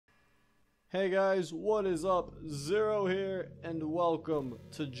Hey guys, what is up? Zero here, and welcome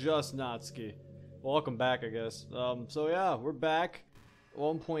to Just Natsuki. Welcome back, I guess. So yeah, we're back.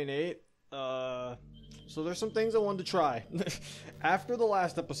 1.8. So there's some things I wanted to try. After the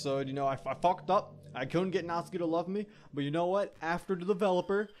last episode, you know, I fucked up. I couldn't get Natsuki to love me, but you know what? After the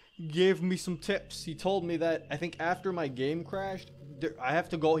developer gave me some tips. He told me that I think after my game crashed, I have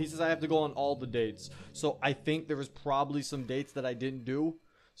to go. He says I have to go on all the dates. So I think there was probably some dates that I didn't do.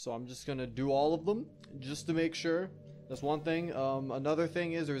 So I'm just gonna do all of them just to make sure. That's one thing. Another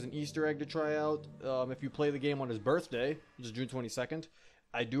thing is there's an Easter egg to try out. If you play the game on his birthday, which is June 22nd.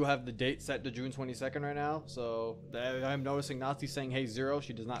 I do have the date set to June 22nd right now. So I'm noticing Natsuki saying hey Zero.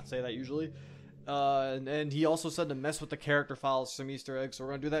 She does not say that usually. And he also said to mess with the character files, some Easter eggs, so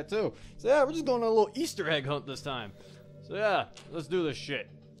we're gonna do that too. So yeah, we're just going on a little Easter egg hunt this time. So yeah, let's do this shit.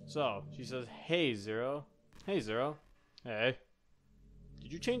 So she says, hey Zero. Hey Zero. Hey.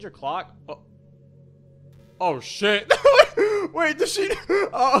 Did you change your clock? Oh shit. Wait, does she?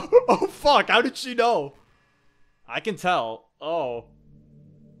 Oh fuck, how did she know? I can tell. Oh.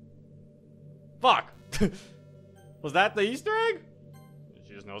 Fuck. Was that the Easter egg?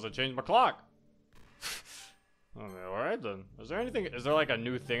 She just knows I changed my clock. Okay, alright then. Is there like a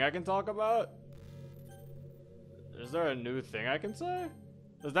new thing I can talk about? Is there a new thing I can say?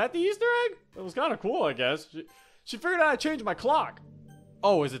 Is that the Easter egg? It was kind of cool, I guess. She figured out I changed my clock.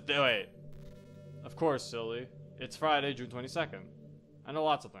 Oh, is it? Wait. Of course, silly. It's Friday, June 22nd. I know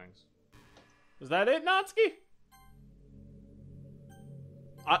lots of things. Is that it, Natsuki?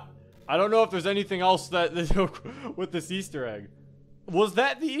 I don't know if there's anything else that with this Easter egg. Was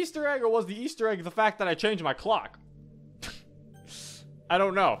that the Easter egg, or was the Easter egg the fact that I changed my clock? I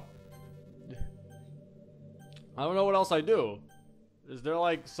don't know. I don't know what else I do. Is there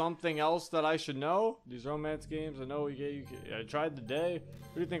like something else that I should know? These romance games, I know I tried the day.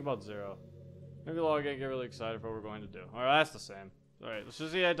 What do you think about Zero? Maybe I'll get really excited for what we're going to do. Alright, that's the same. Alright, let's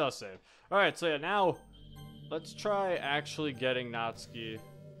just see. Yeah, it does save. Alright, so yeah, now let's try actually getting Natsuki.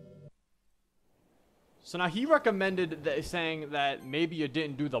 So now he recommended saying that maybe you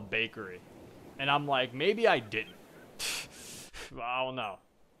didn't do the bakery. And I'm like, maybe I didn't. I don't know.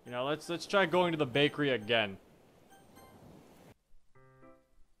 You know, let's try going to the bakery again.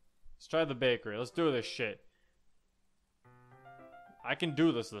 Let's try the bakery. Let's do this shit. I can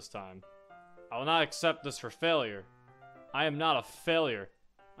do this time. I will not accept this for failure. I am not a failure.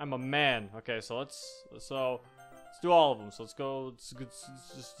 I'm a man. Okay, so let's do all of them. So let's go.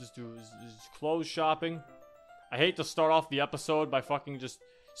 Just do clothes shopping. I hate to start off the episode by fucking just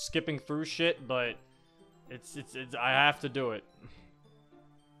skipping through shit, but it's I have to do it.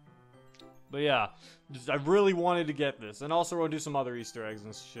 But yeah, I really wanted to get this. And also we're gonna do some other Easter eggs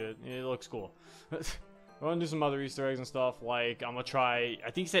and shit. It looks cool. We're gonna do some other Easter eggs and stuff. Like, I'm gonna try,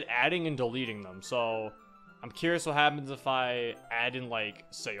 I think he said adding and deleting them. So, I'm curious what happens if I add in, like,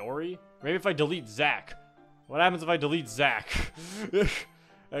 Sayori. Maybe if I delete Zach. What happens if I delete Zach?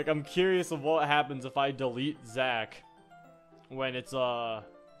 Like, I'm curious of what happens if I delete Zach. When it's,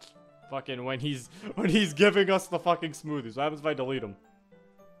 fucking, when he's giving us the fucking smoothies. What happens if I delete him?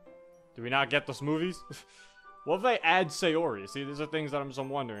 Do we not get the smoothies? What if I add Sayori? See, these are things that I'm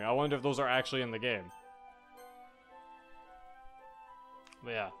wondering. I wonder if those are actually in the game.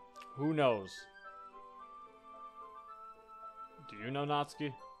 But yeah, who knows? Do you know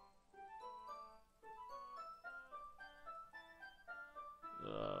Natsuki?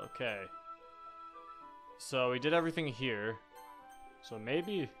 Okay. So we did everything here. So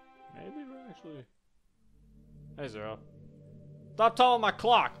maybe we're actually... Hey Zero. Stop telling my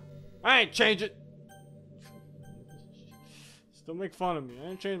clock! I ain't change it! Still make fun of me. I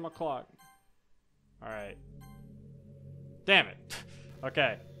ain't changed my clock. Alright. Damn it.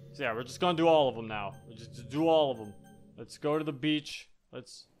 Okay. So yeah, we're just gonna do all of them now. We'll just do all of them. Let's go to the beach.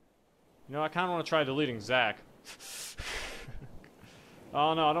 Let's... You know, I kinda wanna try deleting Zach.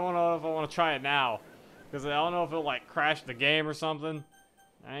 Oh no, I don't know if I wanna try it now. Because I don't know if it'll like crash the game or something.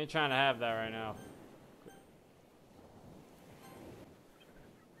 I ain't trying to have that right now.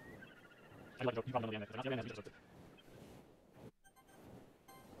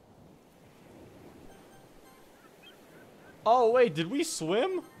 Oh wait, did we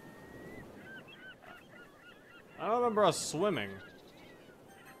swim? I don't remember us swimming.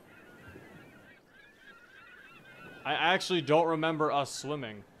 I actually don't remember us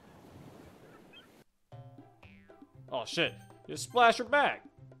swimming. Oh shit, you splash her back.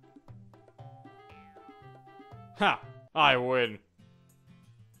 Ha! I win.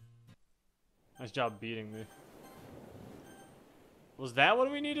 Nice job beating me. Was that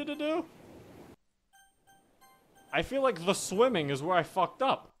what we needed to do? I feel like the swimming is where I fucked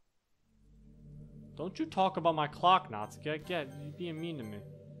up. Don't you talk about my clock, Natsuki. I get you being mean to me.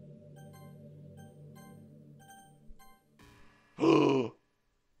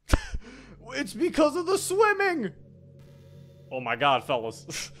 It's because of the swimming! Oh my god,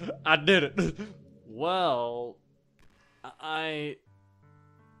 fellas. I did it. Well, I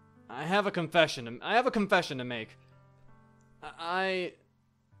have a confession. I have a confession to make.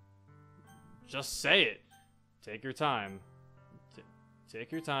 Just say it. Take your time.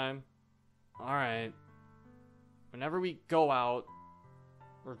 Take your time. Alright. Whenever we go out,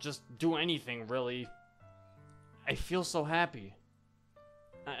 or just do anything, really, I feel so happy.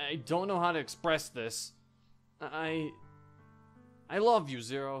 I don't know how to express this. I love you,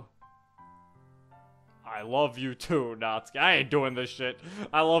 Zero. I love you too, Natsuki. I ain't doing this shit.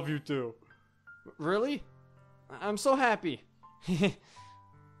 I love you too. Really? I'm so happy.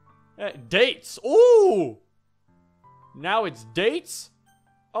 Dates! Ooh! Now it's dates?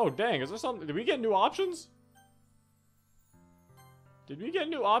 Oh, dang. Is there something? Did we get new options? Did we get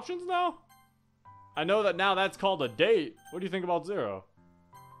new options now? I know that now that's called a date. What do you think about Zero?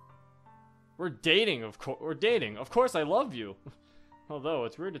 We're dating, of course. We're dating. Of course, I love you. Although,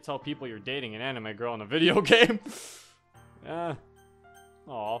 it's weird to tell people you're dating an anime girl in a video game. Yeah.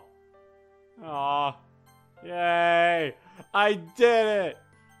 Aw. Aw. Yay! I did it!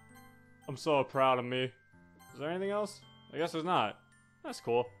 I'm so proud of me. Is there anything else? I guess there's not. That's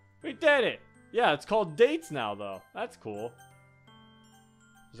cool. We did it! Yeah, it's called dates now, though. That's cool.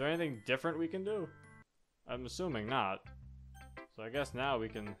 Is there anything different we can do? I'm assuming not. So I guess now we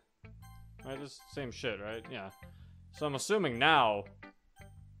can... Right, this same shit, right? Yeah. So I'm assuming now...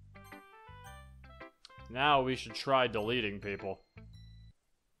 Now we should try deleting people.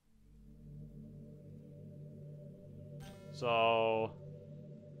 So...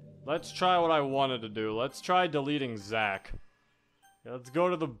 Let's try what I wanted to do. Let's try deleting Zach. Yeah, let's go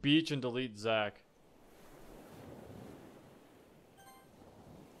to the beach and delete Zach.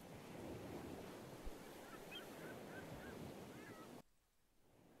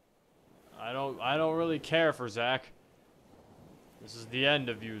 I don't really care for Zach. This is the end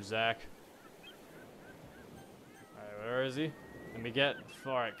of you, Zach. Alright, where is he? Let me get...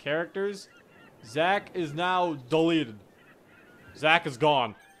 Alright, characters. Zach is now deleted. Zach is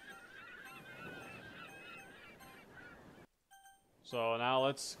gone. So now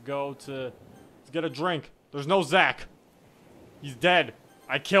let's go to... Let's get a drink. There's no Zach. He's dead.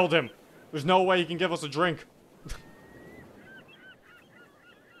 I killed him. There's no way he can give us a drink.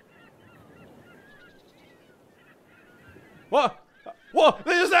 What? Whoa!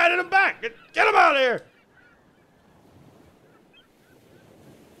 They just added him back! Get him out of here!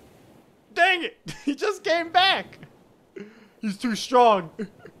 Dang it! He just came back! He's too strong.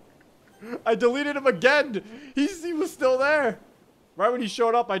 I deleted him again! He was still there! Right when he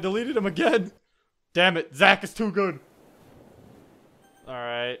showed up, I deleted him again! Damn it, Zach is too good!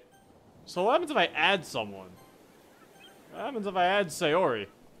 Alright. So what happens if I add someone? What happens if I add Sayori?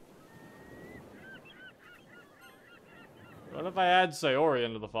 What if I add Sayori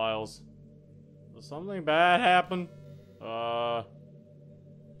into the files? Does something bad happen? Do I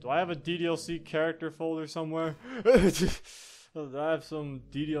have a DDLC character folder somewhere? Do I have some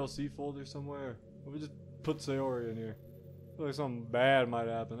DDLC folder somewhere? Let me just put Sayori in here. I feel like something bad might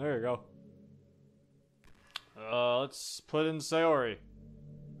happen. There you go. Let's put in Sayori.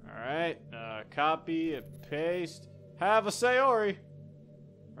 Alright, copy and paste. Have a Sayori!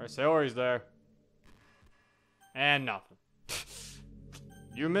 Alright, Sayori's there. And nothing.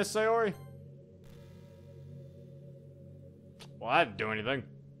 You miss Sayori? Well, I didn't do anything.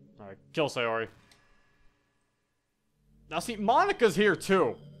 Alright, kill Sayori. Now see, Monika's here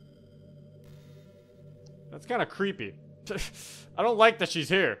too. That's kind of creepy. I don't like that she's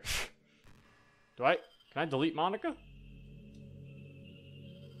here. Can I delete Monika?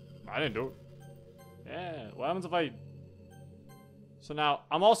 I didn't do it. Yeah, what happens if I... So now,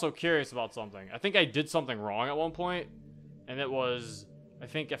 I'm also curious about something. I think I did something wrong at one point, and it was... I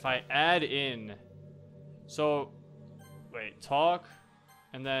think if I add in... So, wait, talk,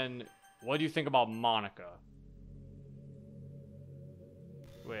 and then, what do you think about Monika?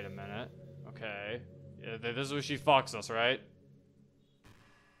 Wait a minute. Okay. Yeah, this is where she fucks us, right?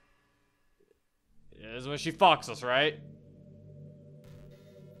 Yeah, this is when she fucks us, right?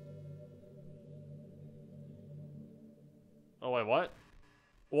 Oh, wait, what?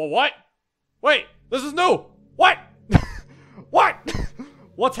 Well, what? Wait, this is new! What? What?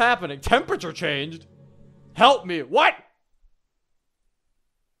 What's happening? Temperature changed? Help me, what?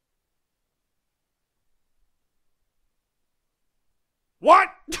 What?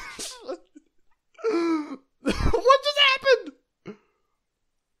 What just happened?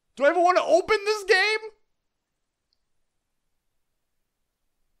 Do I even want to open this game?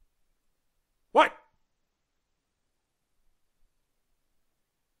 What?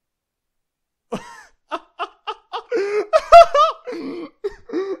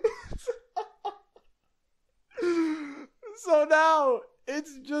 So now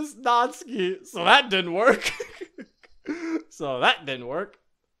it's just Natsuki. So that didn't work. So that didn't work.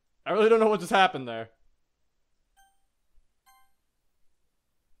 I really don't know what just happened there.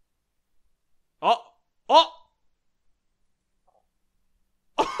 Oh! Oh!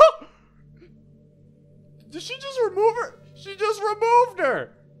 Did she just remove her? She just removed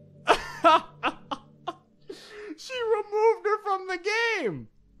her! She removed her from the game!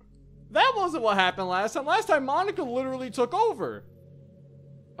 That wasn't what happened last time. Last time, Monica literally took over.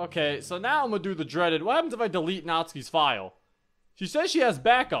 Okay, so now I'm gonna do the dreaded. What happens if I delete Natsuki's file? She says she has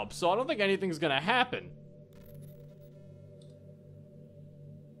backup, so I don't think anything's gonna happen.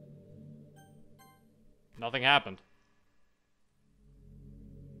 Nothing happened.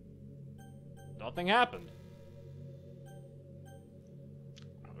 Nothing happened.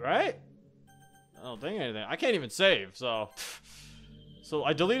 Right? I don't think anything. I can't even save, so... So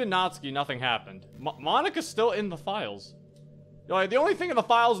I deleted Natsuki, nothing happened. Monica's still in the files. Like, the only thing in the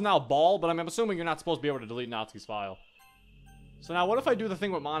files is now Ball, but I'm assuming you're not supposed to be able to delete Natsuki's file. So now what if I do the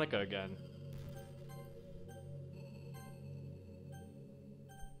thing with Monica again?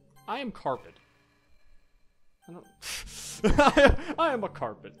 I am carpet. I don't... I am a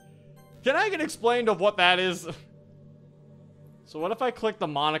carpet. Can I get explained of what that is? So what if I click the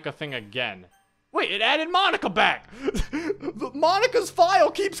Monica thing again? Wait, it added Monica back! Monica's file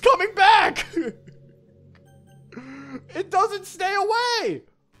keeps coming back! It doesn't stay away!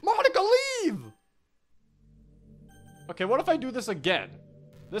 Monica, leave! Okay, what if I do this again?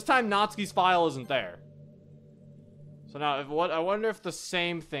 This time Natsuki's file isn't there. So now, I wonder if the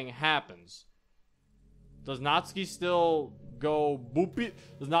same thing happens. Does Natsuki still go boopy?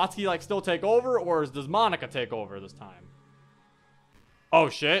 Does Natsuki, like, still take over? Or does Monica take over this time? Oh,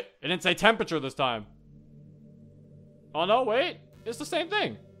 shit. It didn't say temperature this time. Oh, no, wait. It's the same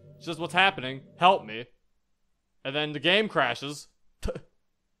thing. It's just what's happening. Help me. And then the game crashes.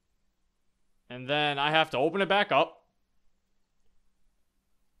 And then I have to open it back up.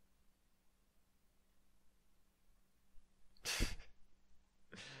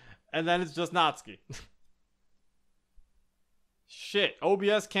 And then it's just Natsuki. Shit.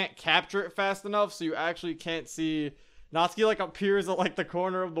 OBS can't capture it fast enough, so you actually can't see... Natsuki, like, appears at, like, the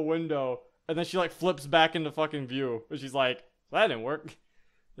corner of the window, and then she, like, flips back into fucking view. And she's like, that didn't work.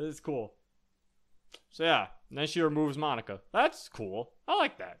 This is cool. So, yeah. And then she removes Monica. That's cool. I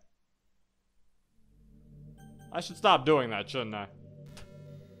like that. I should stop doing that, shouldn't I?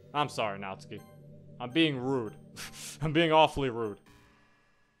 I'm sorry, Natsuki. I'm being rude. I'm being awfully rude.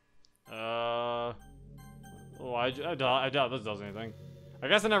 Oh, I doubt this does anything. I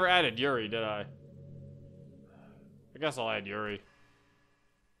guess I never added Yuri, did I? I guess I'll add Yuri.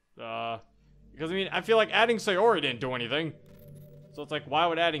 Because, I mean, I feel like adding Sayori didn't do anything. So it's like, why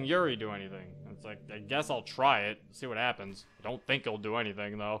would adding Yuri do anything? It's like, I guess I'll try it, see what happens. I don't think it'll do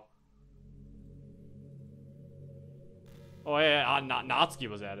anything, though. Oh, yeah, Natsuki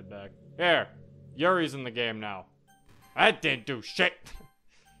was added back. Here, Yuri's in the game now. That didn't do shit.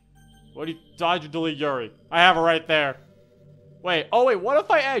 Why'd you delete Yuri? I have her right there. Wait, oh wait, what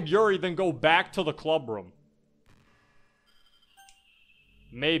if I add Yuri, then go back to the club room?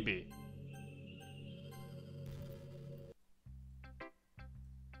 Maybe.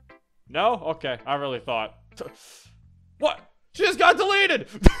 No? Okay, I really thought. What? She just got deleted!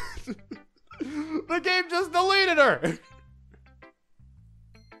 The game just deleted her!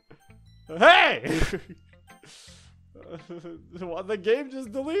 Hey! The game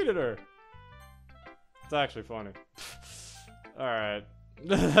just deleted her. It's actually funny. Alright.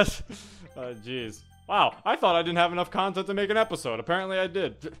 Jeez. Wow, I thought I didn't have enough content to make an episode. Apparently I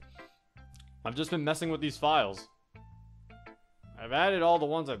did. I've just been messing with these files. I've added all the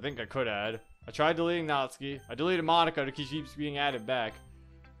ones I think I could add. I tried deleting Natsuki. I deleted Monica to keep being added back.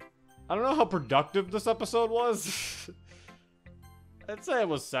 I don't know how productive this episode was. I'd say it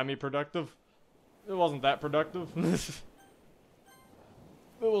was semi-productive. It wasn't that productive. It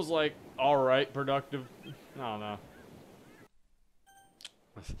was like, alright productive. I don't know.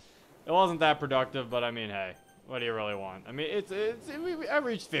 It wasn't that productive, but I mean, hey, what do you really want? I mean, I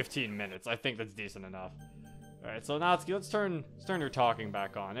reached 15 minutes. I think that's decent enough. Alright, so Natsuki, let's turn your talking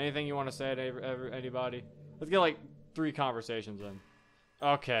back on. Anything you want to say to anybody? Let's get like 3 conversations in.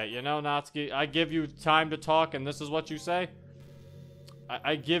 Okay, you know, Natsuki, I give you time to talk, and this is what you say?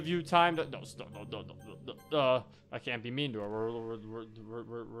 I give you time to... No, I can't be mean to her.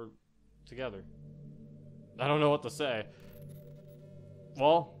 We're together. I don't know what to say.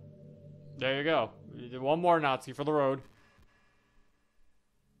 Well, there you go. One more Natsuki for the road.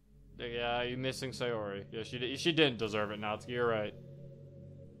 Yeah, you missing Sayori. Yeah, she didn't deserve it, Natsuki. You're right.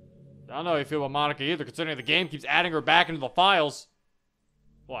 I don't know how you feel about Monica either, considering the game keeps adding her back into the files.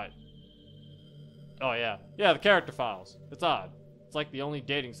 What? Oh, yeah. Yeah, the character files. It's odd. It's like the only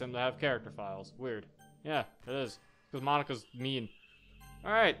dating sim to have character files. Weird. Yeah, it is. Because Monica's mean.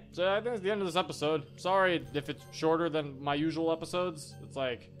 Alright, so I think that's the end of this episode. Sorry if it's shorter than my usual episodes. It's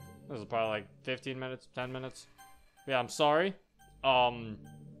like, this is probably like 15 minutes, 10 minutes. Yeah, I'm sorry.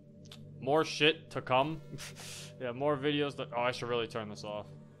 More shit to come. Yeah, more videos that, oh, I should really turn this off.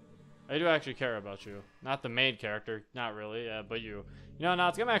 I do actually care about you. Not the main character, not really, yeah, but you. You know,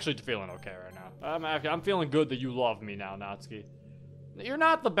 Natsuki, I'm actually feeling okay right now. I'm feeling good that you love me now, Natsuki. You're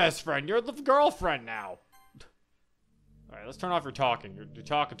not the best friend, you're the girlfriend now. Alright, let's turn off your talking. You're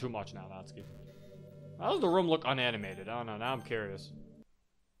talking too much now, Natsuki. How does the room look unanimated? I don't know, now I'm curious.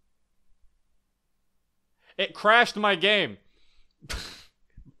 It crashed my game.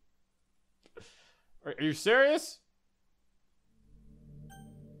 Are you serious?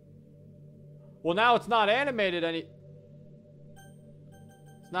 Well, now it's not animated any...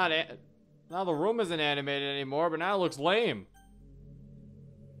 It's not... Now the room isn't animated anymore, but now it looks lame.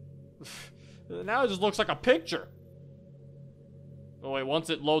 Now it just looks like a picture. Oh, wait, once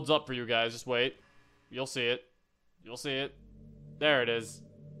it loads up for you guys, just wait. You'll see it. You'll see it. There it is.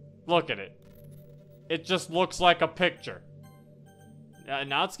 Look at it. It just looks like a picture.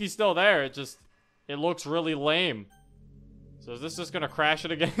 Natsuki's still there, it looks really lame. So is this just gonna crash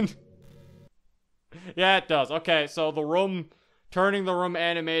it again? Yeah, it does. Okay, so the room, turning the room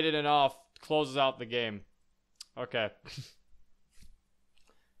animated and off closes out the game. Okay.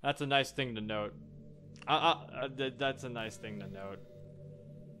 That's a nice thing to note. That's a nice thing to note.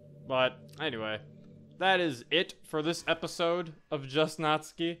 But anyway, that is it for this episode of Just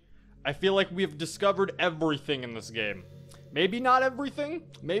Natsuki. I feel like we've discovered everything in this game. Maybe not everything.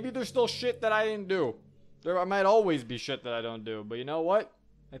 Maybe there's still shit that I didn't do. There might always be shit that I don't do. But you know what?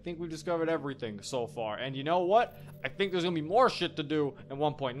 I think we've discovered everything so far. And you know what? I think there's going to be more shit to do in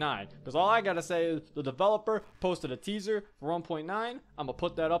 1.9. Because all I got to say is the developer posted a teaser for 1.9. I'm going to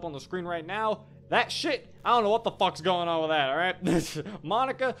put that up on the screen right now. That shit, I don't know what the fuck's going on with that, alright?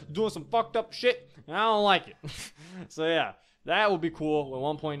 Monica doing some fucked up shit, and I don't like it. So yeah, that will be cool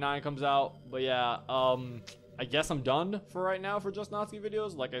when 1.9 comes out. But yeah, I guess I'm done for right now for Just Natsuki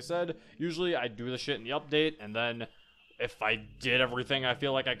videos. Like I said, usually I do the shit in the update, and then if I did everything I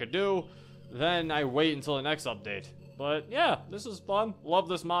feel like I could do, then I wait until the next update. But yeah, this is fun. Love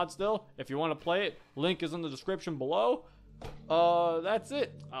this mod still. If you want to play it, link is in the description below. That's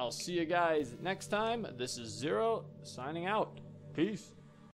it. I'll see you guys next time. This is Zero signing out. Peace.